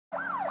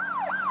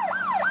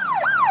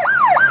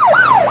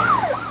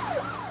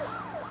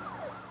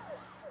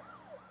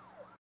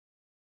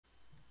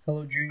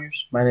Hello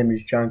juniors, my name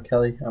is John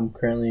Kelly. I'm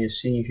currently a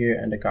senior here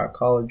at Endicott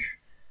College.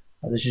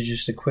 This is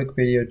just a quick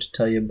video to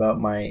tell you about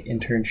my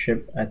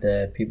internship at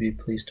the Peabody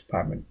Police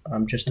Department.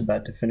 I'm just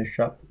about to finish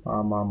up.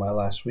 I'm on my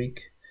last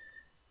week.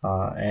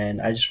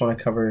 And I just want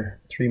to cover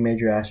three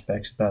major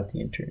aspects about the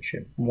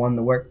internship. One,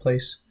 the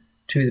workplace.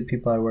 Two, the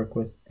people I work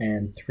with.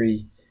 And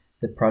three,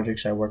 the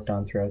projects I worked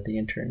on throughout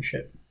the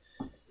internship.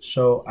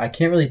 So I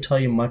can't really tell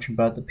you much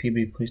about the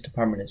Peabody Police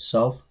Department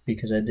itself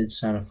because I did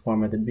sign a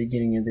form at the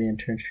beginning of the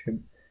internship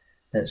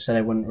that said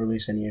I wouldn't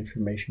release any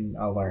information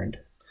I learned.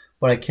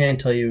 What I can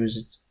tell you is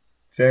it's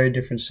a very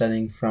different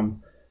setting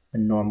from a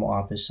normal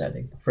office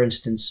setting. For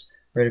instance,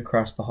 right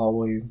across the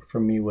hallway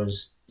from me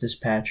was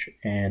dispatch,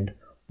 and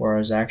where I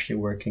was actually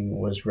working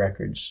was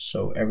records.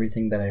 So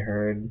everything that I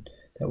heard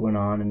that went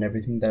on and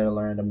everything that I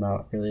learned, I'm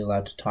not really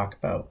allowed to talk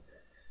about.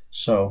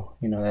 So,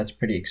 that's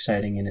pretty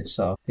exciting in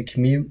itself. The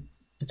commute,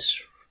 it's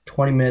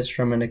 20 minutes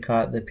from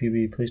Endicott, the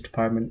Peabody Police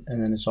Department,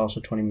 and then it's also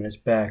 20 minutes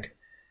back.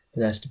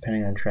 But that's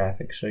depending on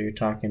traffic. So you're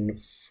talking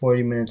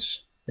 40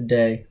 minutes a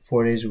day,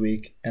 4 days a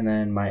week, and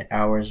then my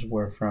hours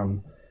were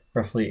from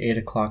roughly 8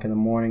 o'clock in the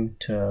morning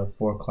to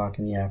 4 o'clock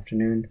in the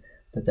afternoon,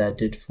 but that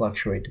did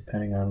fluctuate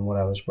depending on what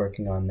I was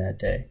working on that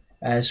day.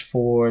 As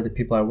for the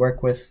people I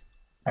work with,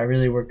 I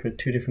really worked with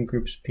two different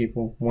groups of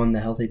people. One, the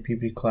Healthy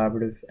Peabody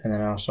Collaborative, and then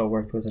I also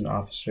worked with an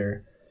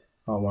officer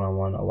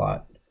one-on-one a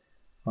lot.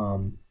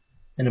 An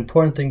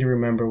important thing to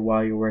remember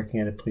while you're working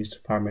at a police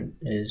department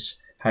is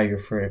how you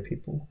refer to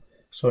people.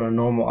 So in a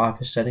normal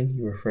office setting,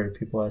 you refer to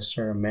people as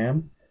sir or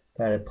ma'am,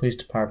 but at a police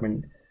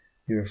department,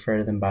 you refer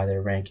to them by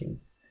their ranking.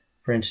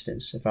 For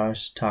instance, if I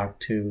was to talk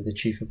to the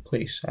chief of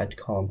police, I'd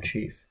call him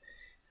chief.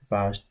 If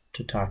I was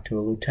to talk to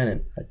a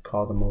lieutenant, I'd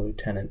call them a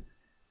lieutenant.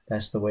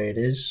 That's the way it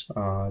is.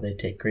 They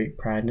take great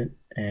pride in it,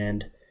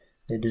 and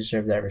they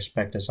deserve that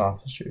respect as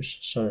officers.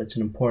 So it's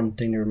an important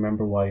thing to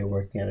remember while you're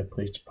working at a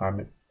police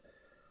department.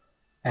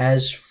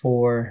 As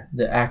for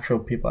the actual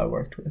people I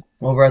worked with,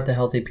 over at the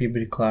Healthy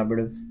Peabody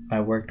Collaborative, I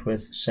worked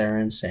with Sarah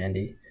and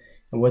Sandy,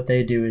 and what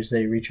they do is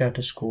they reach out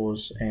to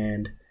schools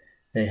and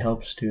they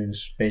help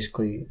students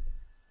basically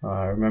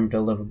remember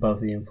to live above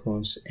the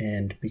influence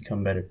and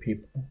become better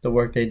people. The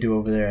work they do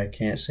over there, I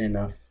can't say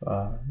enough.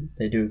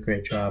 They do a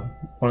great job.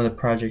 One of the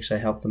projects I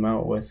helped them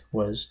out with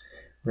was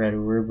Red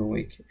Ribbon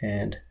Week,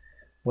 and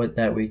what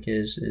that week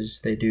is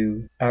they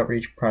do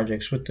outreach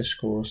projects with the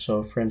schools.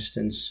 So for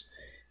instance,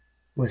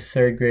 with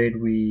third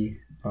grade, we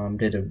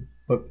did a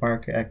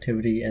bookmark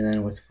activity, and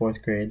then with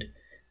fourth grade,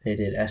 they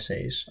did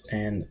essays.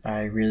 And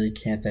I really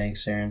can't thank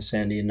Sarah and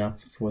Sandy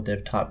enough for what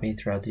they've taught me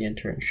throughout the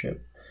internship.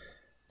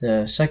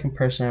 The second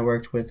person I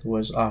worked with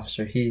was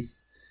Officer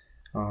Heath,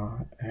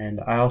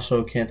 and I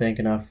also can't thank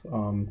enough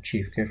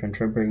Chief Griffin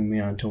for bringing me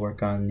on to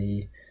work on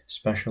the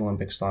Special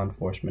Olympics Law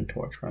Enforcement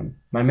Torch Run.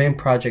 My main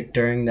project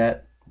during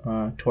that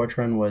torch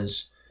run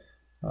was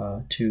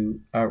to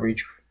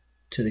outreach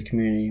to the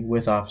community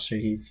with Officer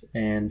Heath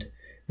and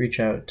reach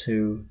out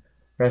to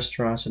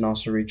restaurants and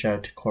also reach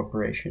out to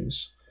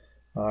corporations.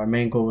 Our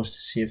main goal was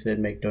to see if they'd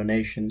make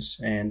donations,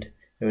 and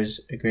it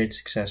was a great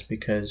success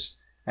because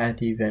at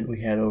the event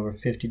we had over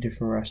 50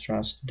 different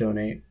restaurants to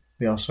donate.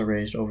 We also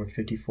raised over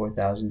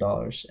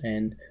 $54,000,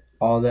 and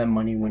all that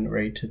money went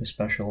right to the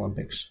Special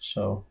Olympics.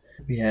 So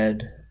we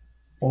had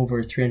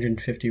over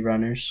 350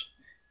 runners,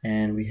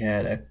 and we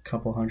had a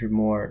couple hundred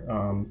more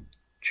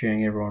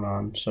cheering everyone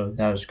on, so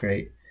that was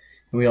great.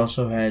 We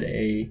also had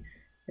a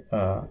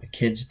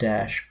kids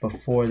dash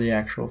before the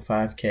actual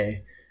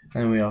 5K,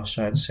 and we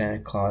also had Santa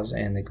Claus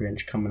and the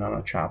Grinch coming on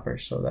a chopper,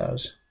 so that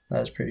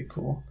was pretty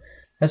cool.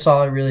 That's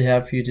all I really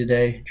have for you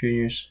today,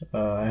 juniors.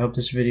 I hope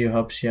this video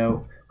helps you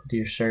out with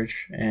your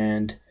search,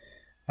 and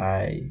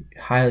I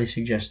highly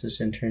suggest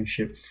this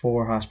internship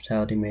for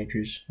hospitality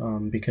majors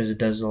because it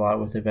does a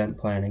lot with event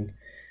planning.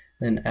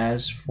 Then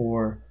as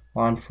for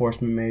law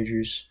enforcement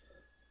majors,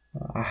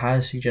 I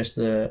highly suggest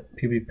the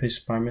Peabody Police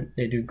Department.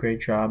 They do a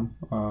great job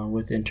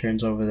with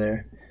interns over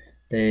there.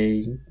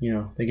 They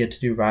get to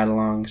do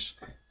ride-alongs.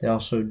 They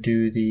also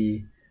do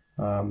the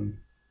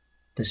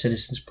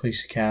Citizens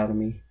Police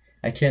Academy.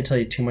 I can't tell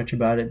you too much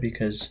about it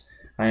because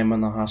I am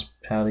on the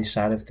hospitality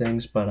side of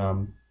things, but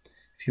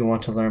if you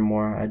want to learn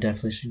more, I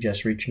definitely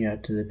suggest reaching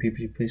out to the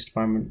Peabody Police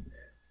Department.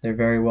 They're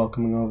very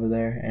welcoming over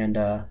there, and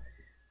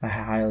I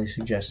highly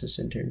suggest this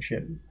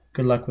internship.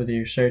 Good luck with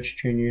your search,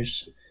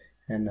 juniors,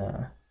 and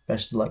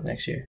best of luck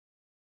next year.